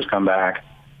receivers come back.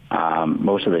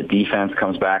 Most of the defense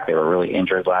comes back. They were really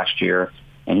injured last year,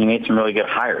 and he made some really good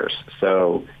hires.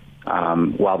 So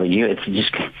while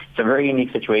it's a very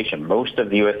unique situation. Most of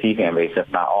the USC fan base, if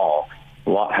not all,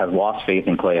 has lost faith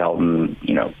in Clay Helton,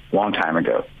 long time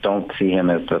ago. Don't see him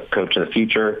as the coach of the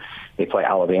future. They play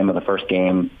Alabama the first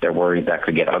game. They're worried that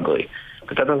could get ugly.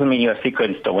 But that doesn't mean USC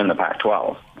couldn't still win the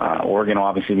Pac-12. Oregon will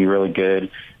obviously be really good,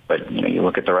 but you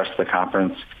look at the rest of the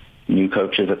conference, new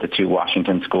coaches at the two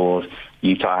Washington schools.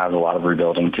 Utah has a lot of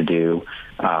rebuilding to do.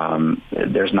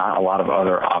 There's not a lot of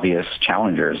other obvious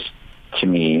challengers to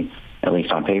me, at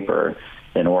least on paper,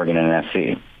 than Oregon and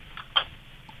SC.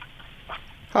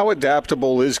 How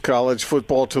adaptable is college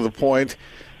football to the point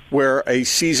where a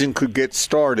season could get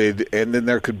started and then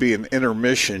there could be an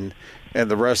intermission and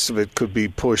the rest of it could be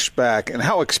pushed back? And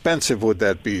how expensive would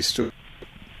that be, Stu?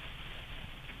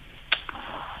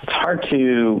 It's hard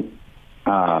to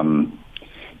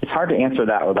it's hard to answer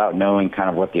that without knowing kind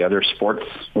of what the other sports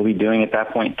will be doing at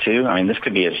that point too. I mean, this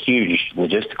could be a huge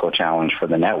logistical challenge for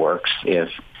the networks if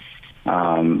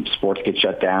sports get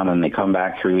shut down and they come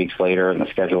back 3 weeks later and the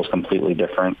schedule is completely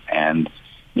different, and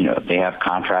they have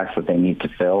contracts that they need to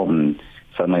fill, and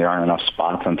suddenly there aren't enough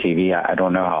spots on TV. I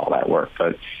don't know how all that works,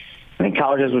 but I think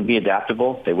colleges would be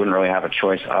adaptable. They wouldn't really have a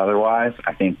choice otherwise.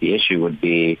 I think the issue would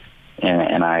be,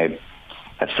 and I've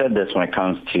said this when it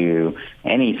comes to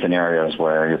any scenarios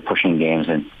where you're pushing games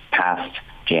in past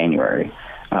January, is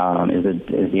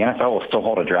the NFL will still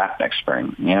hold a draft next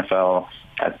spring. The NFL,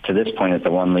 to this point, is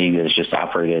the one league that has just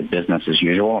operated business as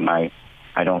usual, and I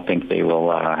don't think they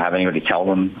will have anybody tell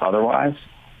them otherwise.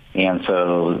 And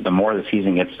so the more the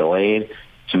season gets delayed,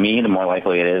 to me, the more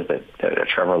likely it is that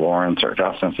Trevor Lawrence or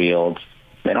Justin Fields,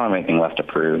 they don't have anything left to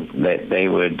prove. They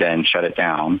would then shut it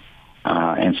down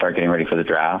and start getting ready for the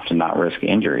draft and not risk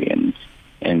injury.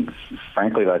 And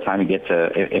frankly, by the time you get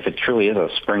to, if it truly is a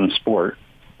spring sport,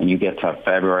 and you get to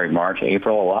February, March,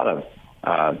 April, a lot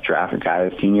of draft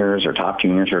guys, seniors or top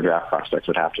juniors or draft prospects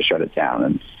would have to shut it down.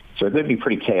 And so it could be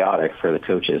pretty chaotic for the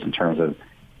coaches in terms of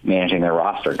managing their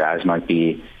roster. Guys might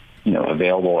be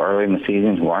available early in the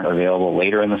season who aren't available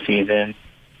later in the season.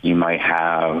 You might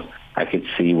have, I could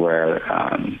see where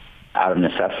out of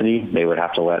necessity, they would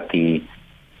have to let the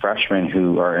freshmen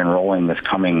who are enrolling this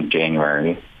coming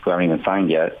January, who haven't even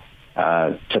signed yet,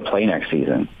 to play next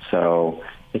season. So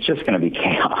it's just going to be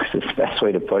chaos is the best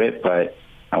way to put it. But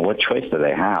what choice do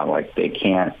they have? Like, they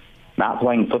can't, not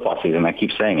playing football season, I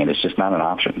keep saying it, it's just not an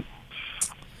option.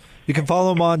 You can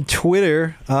follow him on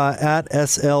Twitter at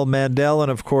SL Mandel,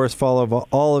 and, of course, follow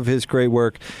all of his great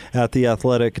work at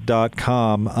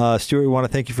theathletic.com. Stewart, we want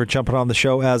to thank you for jumping on the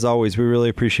show, as always. We really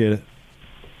appreciate it.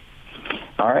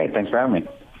 All right. Thanks for having me.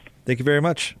 Thank you very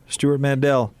much. Stewart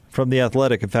Mandel from The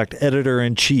Athletic, in fact,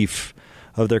 editor-in-chief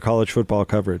of their college football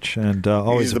coverage. And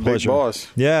always a pleasure. He's the big boss.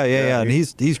 Yeah. And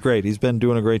he's great. He's been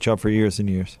doing a great job for years and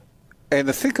years. And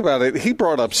to think about it, he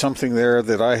brought up something there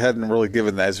that I hadn't really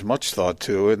given as much thought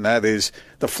to, and that is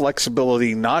the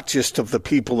flexibility not just of the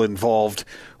people involved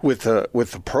with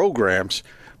the programs,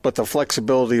 but the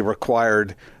flexibility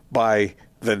required by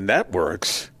the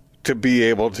networks to be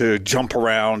able to jump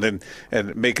around and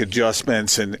make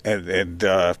adjustments and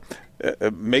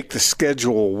make the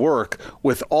schedule work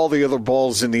with all the other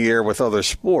balls in the air with other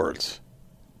sports.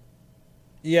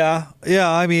 Yeah.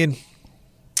 I mean,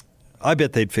 I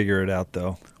bet they'd figure it out,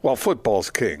 though. Well,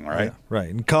 football's king, right? Yeah, right.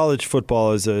 And college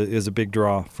football is a big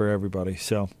draw for everybody.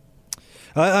 So,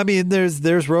 I mean, there's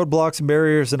roadblocks and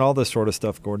barriers and all this sort of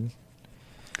stuff, Gordon.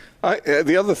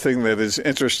 The other thing that is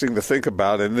interesting to think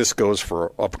about, and this goes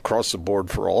for up across the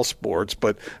board for all sports,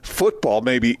 but football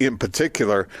maybe in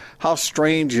particular, how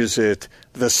strange is it,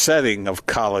 the setting of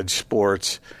college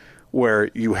sports,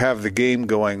 where you have the game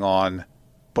going on,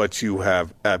 but you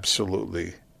have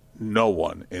absolutely no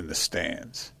one in the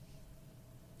stands.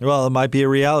 Well, it might be a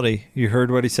reality. You heard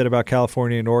what he said about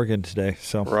California and Oregon today.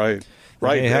 So right.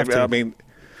 I mean,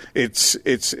 it's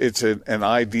an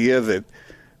idea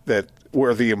that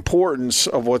where the importance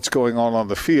of what's going on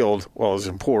the field, well, as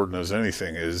important as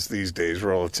anything is these days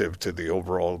relative to the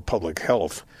overall public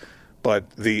health, but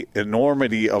the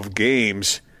enormity of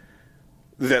games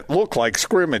that look like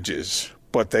scrimmages,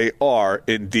 but they are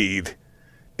indeed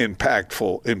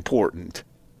impactful, important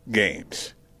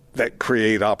games that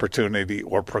create opportunity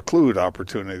or preclude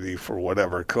opportunity for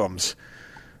whatever comes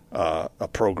a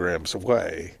program's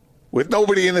way with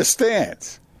nobody in the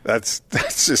stands. That's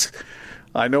just,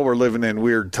 I know we're living in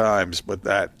weird times, but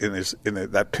that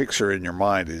that picture in your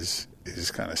mind is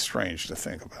kind of strange to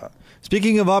think about.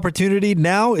 Speaking of opportunity,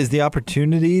 now is the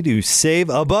opportunity to save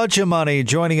a bunch of money.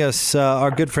 Joining us, our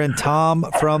good friend Tom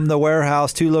from The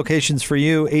Warehouse. 2 locations for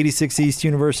you, 86 East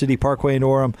University Parkway in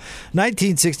Orem,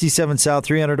 1967 South,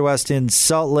 300 West in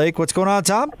Salt Lake. What's going on,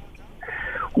 Tom?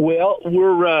 Well,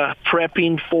 we're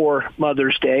prepping for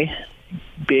Mother's Day.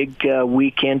 Big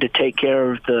weekend to take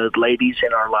care of the ladies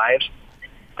in our lives,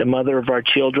 the mother of our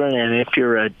children, and if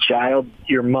you're a child,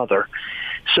 your mother.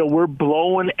 So we're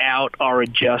blowing out our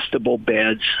adjustable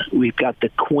beds. We've got the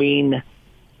queen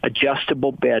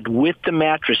adjustable bed with the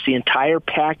mattress, the entire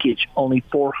package, only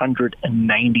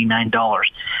 $499.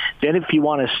 Then if you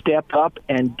want to step up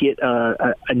and get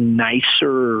a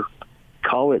nicer,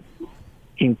 call it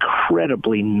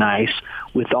incredibly nice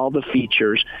with all the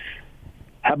features,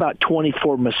 how about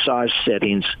 24 massage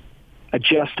settings,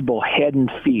 adjustable head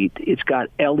and feet. It's got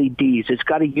LEDs. It's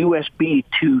got a USB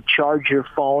to charge your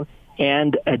phone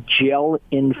and a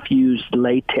gel-infused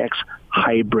latex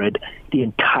hybrid. The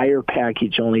entire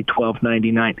package, only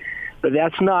 $12.99. But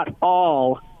that's not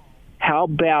all. How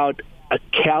about a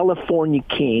California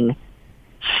King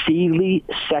Sealy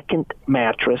second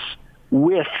mattress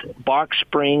with box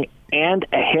spring and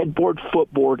a headboard,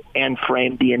 footboard, and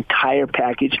frame, the entire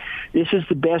package. This is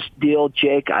the best deal,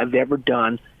 Jake, I've ever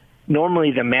done.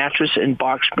 Normally the mattress and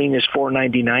box spring is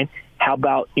 $499. How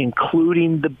about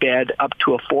including the bed up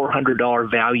to a $400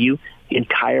 value? The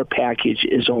entire package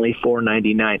is only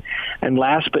 $499. And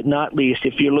last but not least,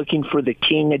 if you're looking for the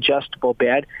King adjustable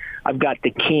bed, I've got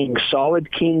the King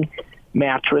Solid King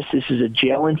mattress. This is a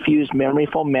gel-infused memory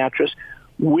foam mattress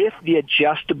with the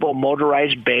adjustable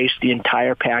motorized base, the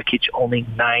entire package, only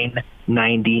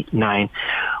 $999.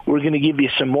 We're going to give you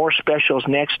some more specials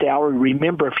next hour.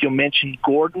 Remember, if you'll mention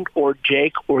Gordon or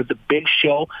Jake or the Big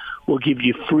Show, we'll give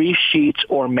you free sheets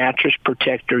or mattress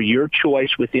protector, your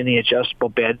choice, with any adjustable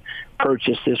bed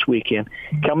purchase this weekend.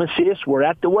 Come and see us. We're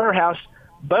at the warehouse.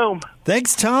 Boom.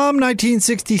 Thanks, Tom.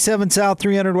 1967 South,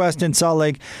 300 West in Salt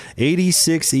Lake,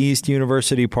 86 East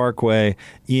University Parkway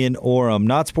in Orem.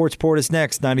 Not Sports Report is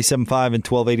next, 97.5 and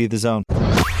 1280 The Zone.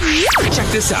 Check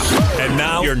this out. And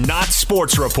now your Not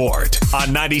Sports Report on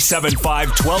 97.5,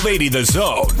 1280 The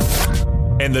Zone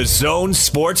and The Zone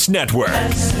Sports Network.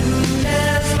 As soon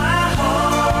as my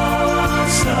heart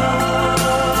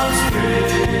stops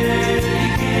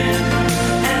breaking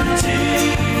and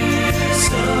tears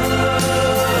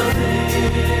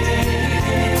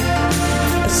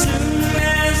as soon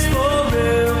as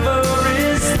forever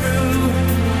is through,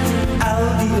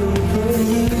 I'll be over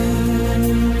you.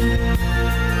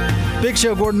 Big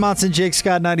Show, Gordon Monson, Jake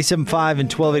Scott, 97.5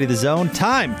 and 1280 The Zone.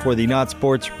 Time for the Not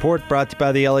Sports Report, brought to you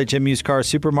by the LHM Used Car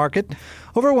Supermarket.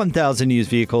 Over 1,000 used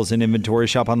vehicles in inventory.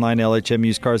 Shop online,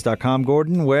 lhmusedcars.com.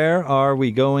 Gordon, where are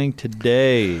we going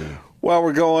today? Well,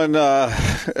 we're going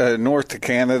north to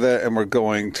Canada, and we're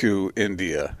going to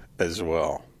India as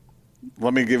well.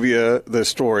 Let me give you the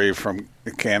story from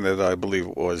Canada, I believe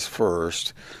it was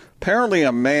first. Apparently,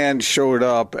 a man showed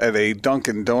up at a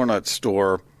Dunkin' Donuts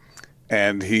store,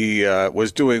 and he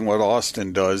was doing what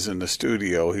Austin does in the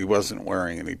studio. He wasn't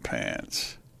wearing any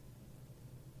pants.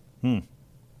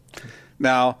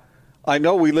 Now, I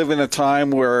know we live in a time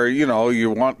where,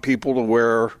 you want people to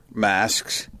wear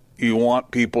masks. You want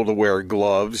people to wear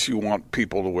gloves. You want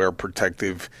people to wear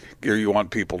protective gear. You want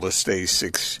people to stay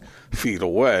 6 feet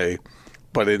away.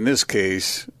 But in this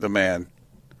case, the man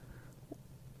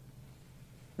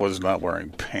was not wearing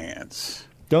pants.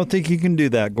 Don't think you can do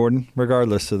that, Gordon,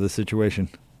 regardless of the situation.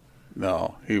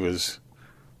 No, he was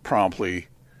promptly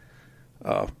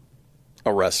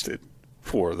arrested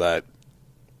for that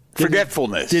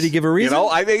forgetfulness. Did he give a reason?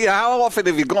 How often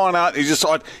have you gone out and you just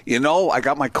thought, I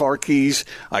got my car keys,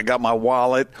 I got my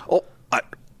wallet. Oh,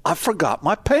 I forgot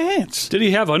my pants. Did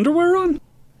he have underwear on?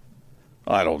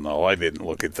 I don't know. I didn't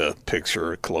look at the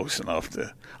picture close enough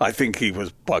to. I think he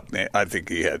was I think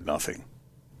he had nothing.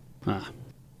 Huh.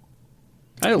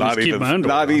 I at least keep my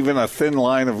underwear Not on. even a thin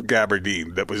line of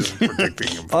gabardine that was protecting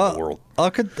him from the world.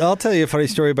 I'll tell you a funny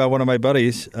story about one of my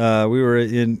buddies. We were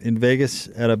in Vegas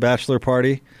at a bachelor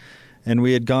party, and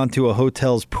we had gone to a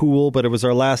hotel's pool, but it was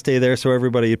our last day there, so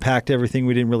everybody had packed everything.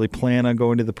 We didn't really plan on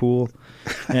going to the pool.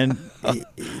 And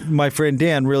my friend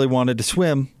Dan really wanted to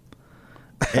swim,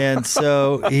 and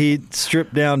so he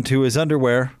stripped down to his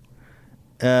underwear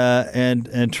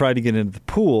and tried to get into the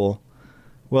pool.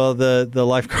 Well, the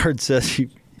lifeguard says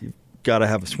you've got to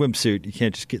have a swimsuit. You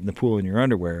can't just get in the pool in your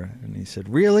underwear. And he said,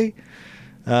 really?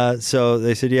 So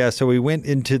they said, yeah. So we went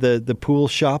into the pool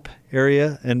shop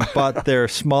area and bought their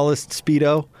smallest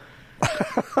Speedo.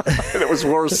 And it was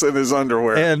worse than his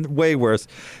underwear. And way worse.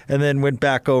 And then went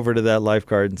back over to that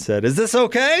lifeguard and said, is this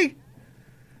okay?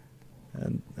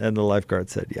 And the lifeguard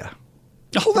said, yeah.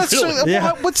 Oh, that's Really?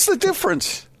 Yeah. What's the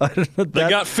difference? I don't know, They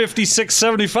got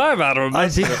 56.75 out of him. I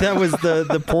think that was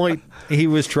the point he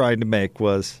was trying to make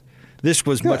was this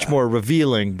was much more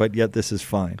revealing, but yet this is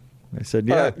fine. I said,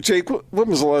 yeah. Jake, when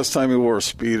was the last time you wore a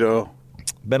Speedo?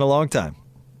 Been a long time.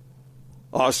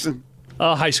 Austin?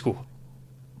 High school.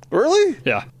 Really?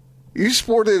 Yeah. You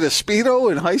sported a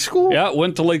Speedo in high school? Yeah,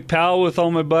 went to Lake Powell with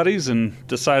all my buddies and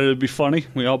decided it'd be funny.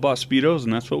 We all bought Speedos,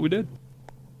 and that's what we did.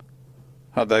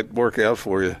 How'd that work out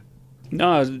for you?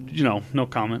 No, no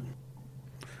comment.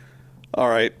 All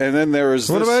right, and then there is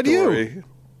What this about you? story.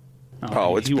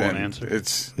 Oh, it's he been. won't answer.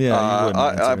 It's Yeah, you wouldn't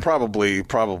I answer.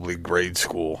 probably grade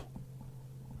school.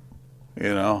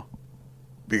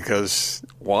 Because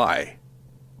why?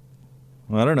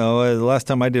 Well, I don't know. The last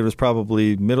time I did was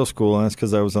probably middle school, and that's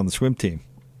because I was on the swim team.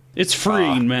 It's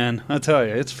freeing, man. I tell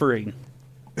you, it's freeing.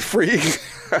 Free.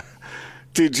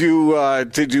 Did you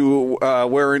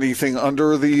wear anything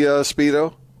under the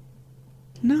Speedo?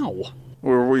 No.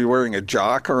 Were you wearing a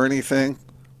jock or anything?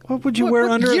 What would you wear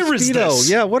under a year is Speedo? this?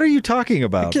 Yeah, what are you talking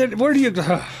about? Where do you?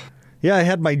 Yeah, I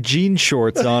had my jean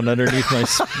shorts on underneath my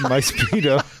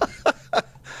Speedo.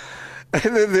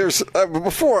 And then there's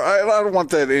before I don't want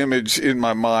that image in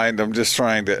my mind. I'm just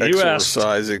trying to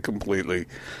exorcise it completely.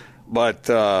 But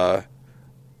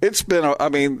it's been,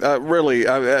 really,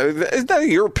 isn't that a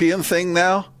European thing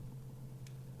now?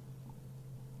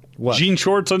 What? Jean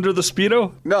shorts under the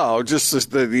Speedo? No, just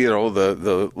the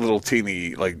the little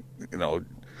teeny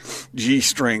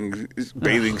G-string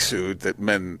bathing suit that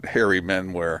hairy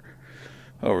men wear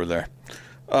over there.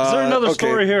 Is there another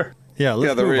story here? Yeah,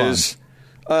 let's there move on. is.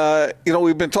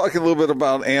 We've been talking a little bit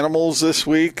about animals this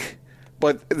week,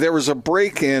 but there was a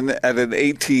break-in at an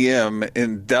ATM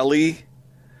in Delhi,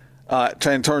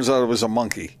 and turns out it was a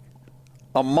monkey.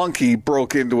 A monkey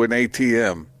broke into an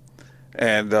ATM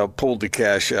and pulled the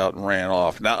cash out and ran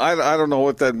off. Now, I don't know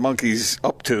what that monkey's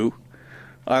up to.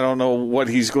 I don't know what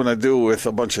he's going to do with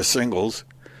a bunch of singles,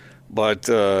 but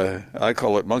I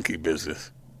call it monkey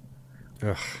business.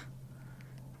 Ugh.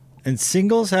 And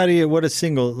singles? What is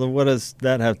single? What does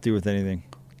that have to do with anything?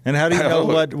 And how do you know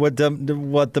what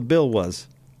the bill was?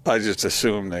 I just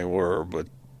assumed they were, but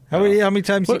how many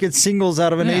times do you get singles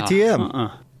out of an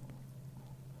ATM?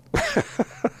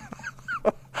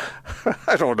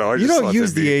 I don't know. You don't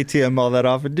use the ATM all that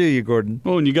often, do you, Gordon?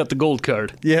 Oh, and you got the gold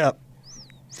card. Yeah.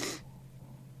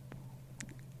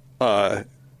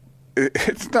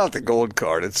 It's not the gold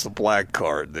card. It's the black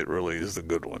card that really is the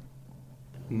good one.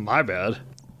 My bad.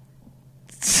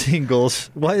 Singles.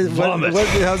 How's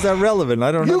that relevant?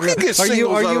 I don't know. You can get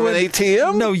singles out of an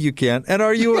ATM. No, you can't. And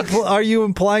are you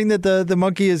implying that the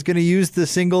monkey is going to use the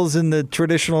singles in the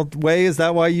traditional way? Is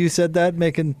that why you said that,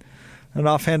 making an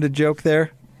offhanded joke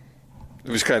there? It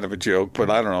was kind of a joke,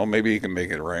 but I don't know. Maybe you can make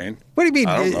it rain. What do you mean?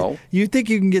 I don't know. You think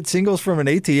you can get singles from an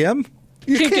ATM?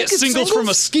 You can't get singles from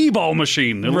a skee ball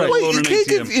machine. Right. Wait,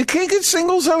 you can't get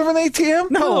singles out of an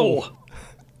ATM? No.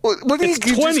 What do you just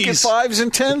get 5s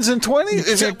and 10s and 20s?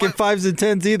 You can't get 5s and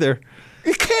 10s either.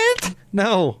 You can't?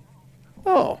 No.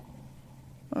 Oh.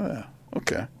 Yeah.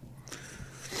 Okay.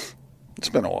 It's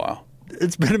been a while.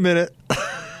 It's been a minute.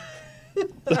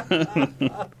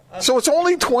 So it's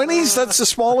only 20s? That's the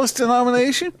smallest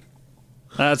denomination?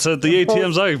 That's at the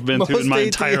ATMs I've been to in my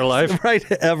entire life. Right,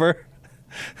 ever.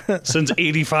 Since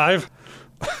 85.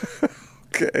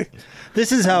 Okay.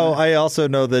 This is how I also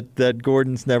know that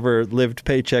Gordon's never lived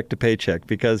paycheck to paycheck,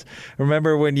 because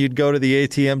remember when you'd go to the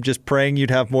ATM just praying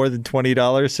you'd have more than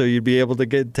 $20 so you'd be able to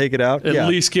take it out? At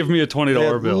least give me a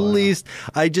 $20 bill. At least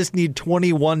I just need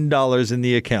 $21 in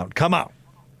the account. Come on.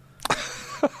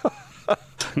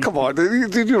 Come on.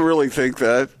 Did you really think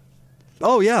that?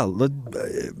 Oh, yeah.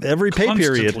 Every pay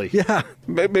Constantly. period. Yeah.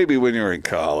 Maybe when you were in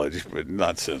college, but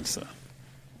not since then.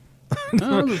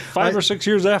 5 or 6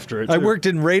 years after it, too. I worked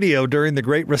in radio during the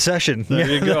Great Recession. There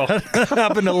you go. That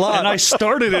happened a lot. And I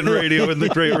started in radio in the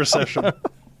Great Recession.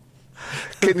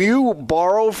 Can you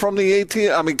borrow from the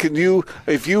ATM? I mean,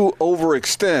 if you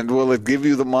overextend, will it give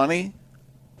you the money?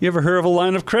 You ever heard of a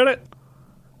line of credit?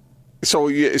 So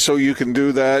you can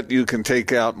do that. You can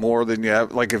take out more than you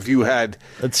have. Like if you had,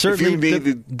 it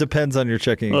certainly depends on your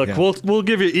checking account. Look, we'll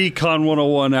give you Econ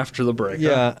 101 after the break.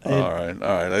 Yeah. Huh? All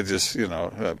right. I just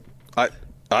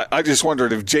I just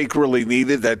wondered if Jake really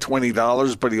needed that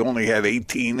 $20, but he only had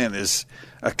 18 in his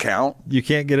account. You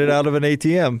can't get it out of an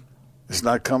ATM. It's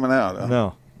not coming out. Huh?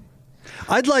 No.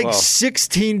 I'd like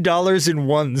 $16 in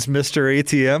ones, Mr.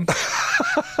 ATM.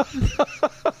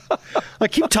 I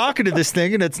keep talking to this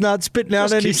thing, and it's not spitting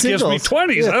out any singles. Gives me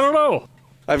 20s. Yeah. I don't know.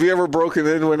 Have you ever broken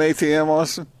into an ATM,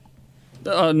 Austin?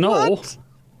 No. What?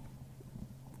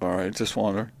 All right, just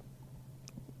wondering.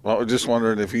 Well, just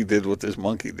wondering if he did what this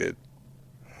monkey did.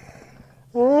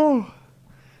 Oh,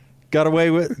 got away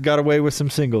with some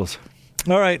singles.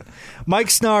 All right, Mike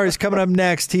Snar is coming up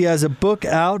next. He has a book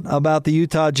out about the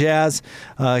Utah Jazz.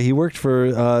 He worked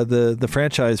for the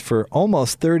franchise for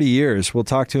almost 30 years. We'll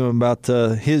talk to him about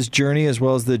his journey as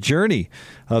well as the journey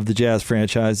of the Jazz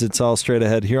franchise. It's all straight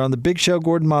ahead here on The Big Show.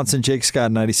 Gordon Monson, Jake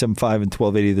Scott, 97.5 and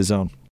 1280 The Zone.